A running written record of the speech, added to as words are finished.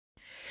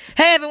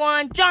Hey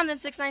everyone,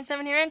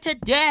 Jonathan697 here, and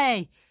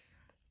today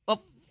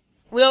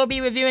we'll be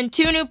reviewing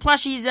two new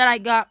plushies that I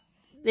got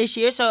this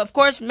year. So, of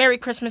course, Merry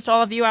Christmas to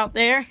all of you out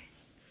there.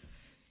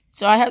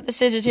 So, I have the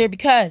scissors here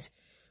because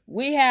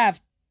we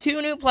have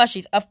two new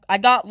plushies. I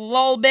got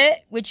Lolbit,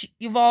 which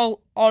you've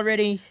all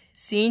already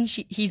seen.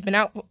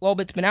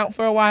 Lolbit's been out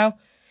for a while.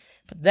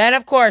 But then,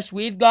 of course,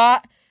 we've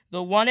got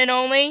the one and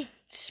only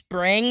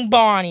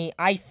SpringBonnie.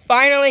 I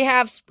finally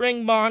have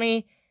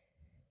SpringBonnie.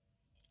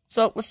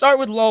 So, let's start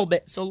with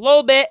Lolbit. So,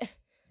 Lolbit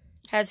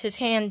has his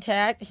hand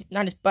tag.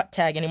 Not his butt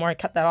tag anymore. I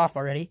cut that off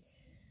already.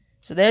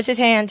 So, there's his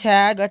hand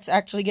tag. Let's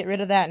actually get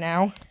rid of that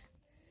now.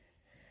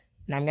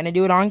 And I'm going to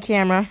do it on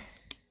camera.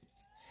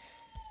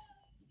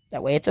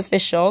 That way it's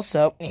official.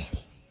 So,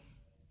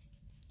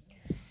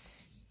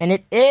 and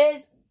it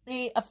is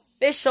the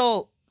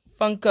official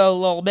Funko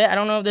Lolbit. I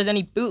don't know if there's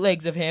any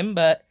bootlegs of him,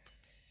 but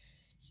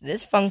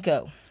this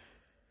Funko.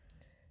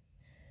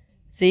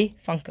 See?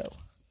 Funko.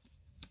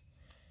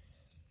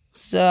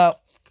 So,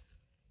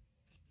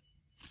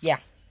 yeah.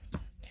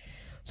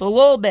 So,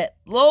 Lolbit.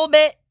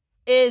 Lolbit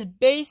is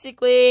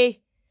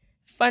basically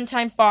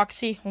Funtime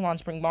Foxy. Hold on,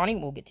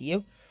 SpringBonnie. We'll get to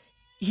you.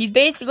 He's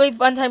basically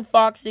Funtime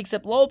Foxy,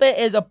 except Lolbit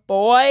is a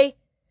boy,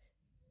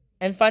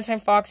 and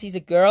Funtime Foxy's a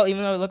girl,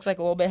 even though it looks like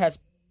Lolbit has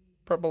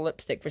purple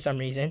lipstick for some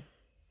reason.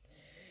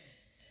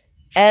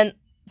 And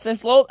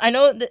since I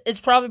know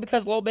it's probably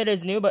because Lolbit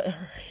is new, but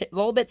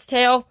Lolbit's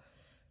tail,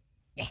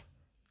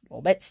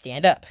 Lolbit,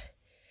 stand up.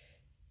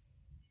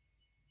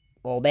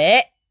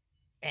 Lolbit.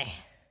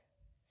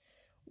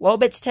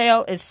 Lolbit's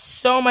tail is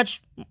so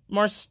much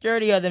more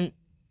sturdier than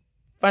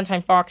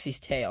Funtime Foxy's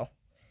tail.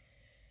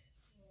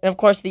 And of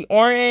course, the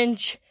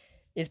orange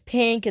is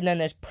pink, and then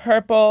there's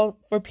purple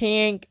for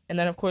pink, and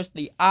then of course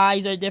the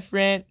eyes are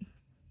different.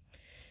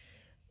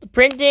 The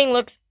printing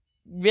looks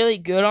really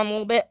good on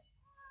Lolbit.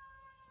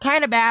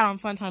 Kind of bad on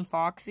Funtime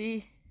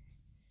Foxy.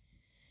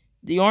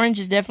 The orange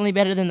is definitely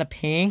better than the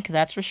pink,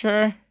 that's for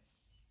sure.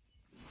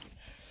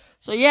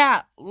 So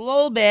yeah,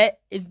 Lolbit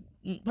is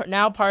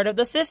now part of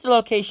the Sister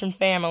Location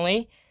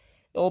family.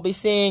 We'll be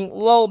seeing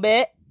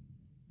Lolbit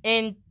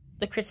in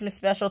the Christmas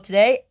special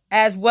today,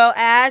 as well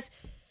as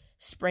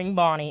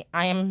SpringBonnie.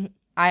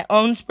 I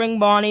own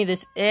SpringBonnie.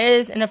 This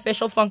is an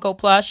official Funko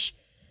plush.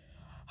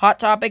 Hot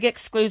Topic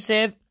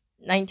exclusive,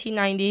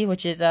 1990,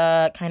 which is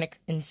kind of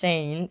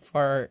insane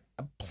for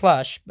a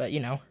plush, but you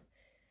know.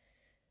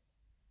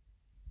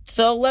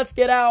 So let's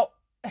get out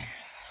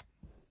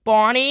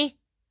Bonnie.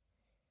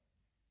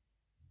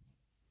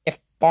 If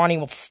Bonnie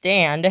will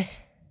stand.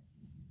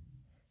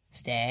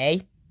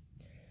 Stay.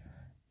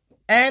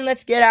 And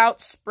let's get out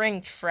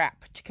Springtrap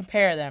to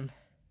compare them.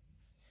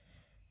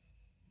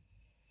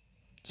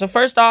 So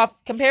first off,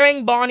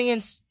 comparing Bonnie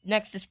and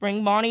next to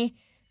SpringBonnie.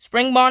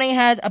 SpringBonnie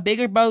has a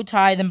bigger bow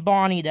tie than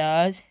Bonnie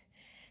does.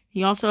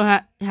 He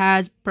also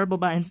has purple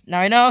buttons. Now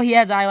I know he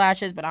has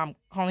eyelashes, but I'm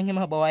calling him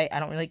a boy. I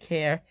don't really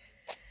care.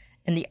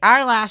 And the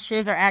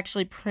eyelashes are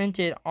actually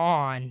printed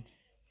on,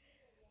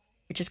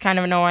 which is kind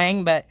of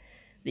annoying, but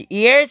the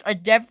ears are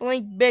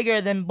definitely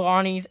bigger than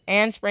Bonnie's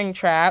and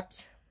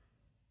Springtrap's.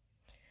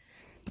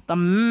 But the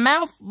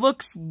mouth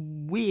looks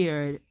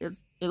weird. It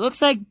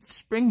looks like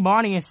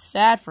SpringBonnie is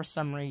sad for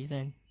some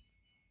reason.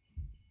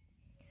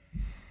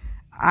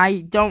 I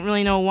don't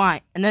really know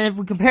why. And then if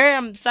we compare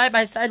them side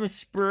by side with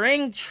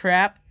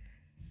Springtrap,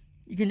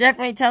 you can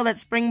definitely tell that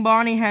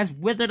SpringBonnie has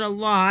withered a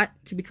lot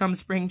to become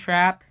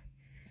Springtrap.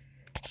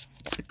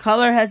 The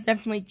color has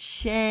definitely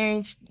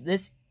changed.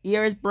 This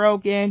ear is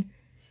broken.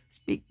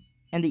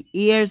 And the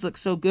ears look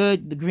so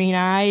good. The green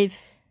eyes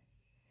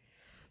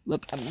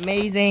look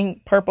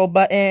amazing. Purple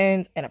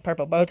buttons and a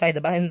purple bow tie.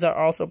 The buttons are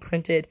also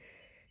printed.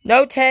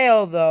 No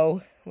tail,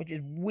 though, which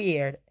is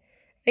weird.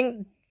 I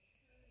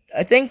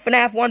think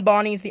FNAF 1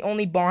 Bonnie is the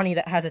only Bonnie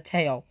that has a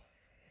tail.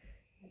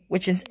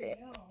 Which is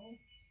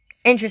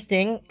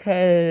interesting,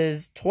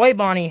 because Toy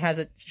Bonnie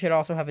should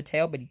also have a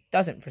tail, but he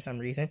doesn't for some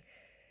reason.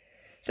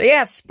 So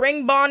yeah,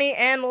 SpringBonnie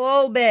and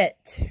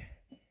Lolbit.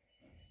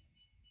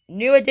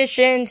 New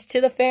additions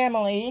to the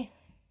family.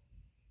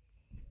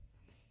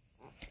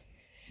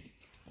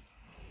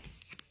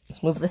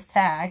 Let's move this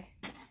tag.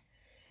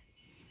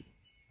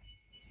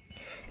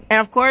 And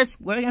of course,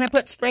 we're going to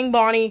put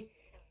SpringBonnie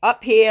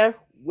up here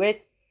with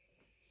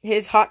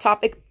his Hot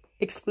Topic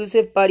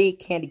exclusive buddy,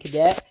 Candy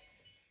Cadet.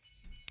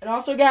 And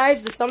also,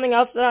 guys, there's something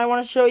else that I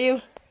want to show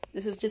you.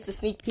 This is just a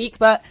sneak peek,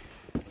 but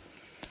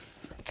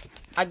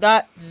I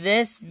got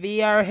this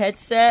VR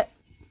headset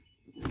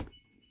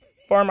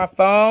for my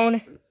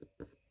phone.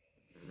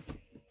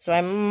 So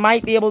I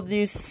might be able to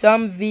do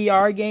some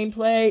VR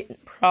gameplay.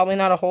 Probably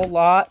not a whole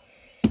lot.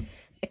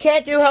 I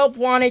can't do Help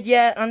Wanted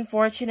yet,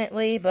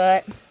 unfortunately,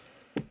 but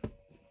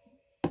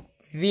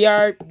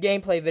VR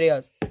gameplay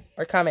videos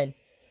are coming.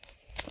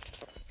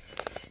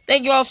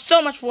 Thank you all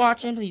so much for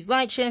watching. Please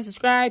like, share, and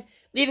subscribe.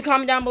 Leave a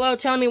comment down below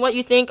telling me what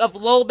you think of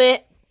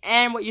Lolbit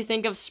and what you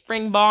think of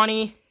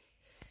SpringBonnie.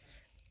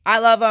 I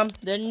love them.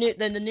 They're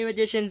the new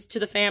additions to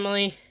the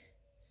family.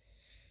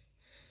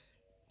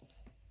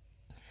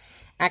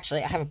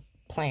 Actually, I have a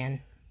plan.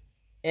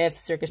 if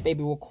Circus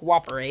Baby will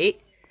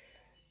cooperate.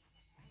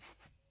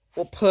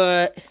 We'll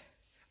put...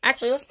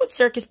 Actually, let's put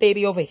Circus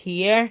Baby over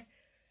here.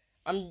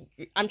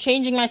 I'm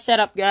changing my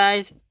setup,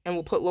 guys, and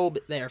we'll put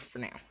Lolbit there for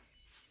now.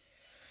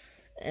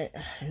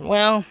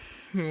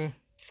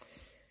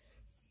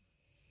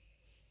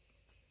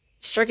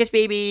 Circus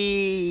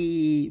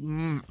Baby...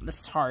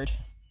 this is hard.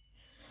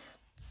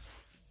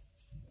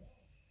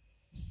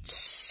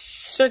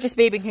 Circus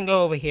Baby can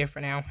go over here for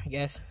now, I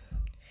guess.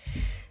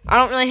 I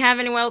don't really have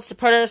anywhere else to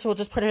put her, so we'll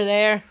just put her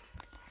there.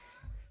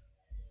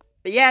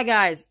 But yeah,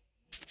 guys.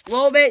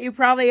 Lolbit, you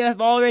probably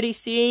have already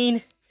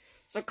seen.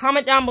 So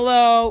comment down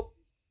below.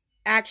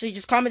 Actually,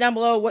 just comment down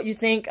below what you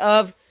think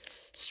of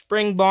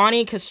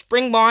SpringBonnie. Because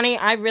SpringBonnie,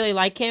 I really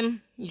like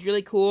him. He's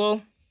really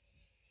cool.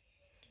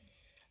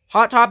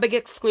 Hot Topic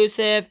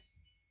exclusive.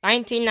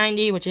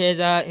 1990, which is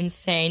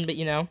insane, but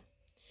you know.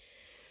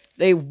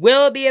 They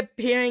will be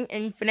appearing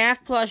in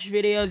FNAF Plush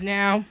videos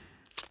now.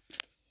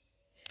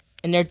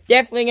 And they're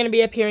definitely going to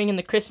be appearing in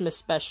the Christmas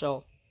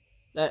special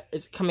that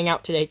is coming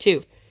out today,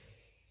 too.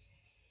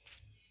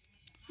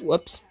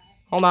 Whoops.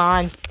 Hold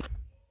on.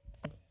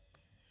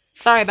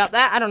 Sorry about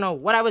that. I don't know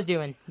what I was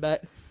doing,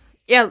 but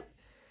yeah.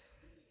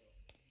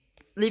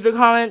 Leave your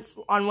comments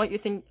on what you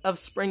think of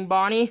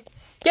SpringBonnie.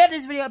 Give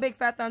this video a big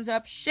fat thumbs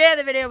up. Share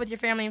the video with your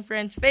family and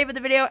friends. Favorite the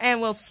video,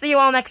 and we'll see you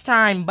all next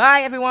time.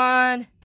 Bye, everyone.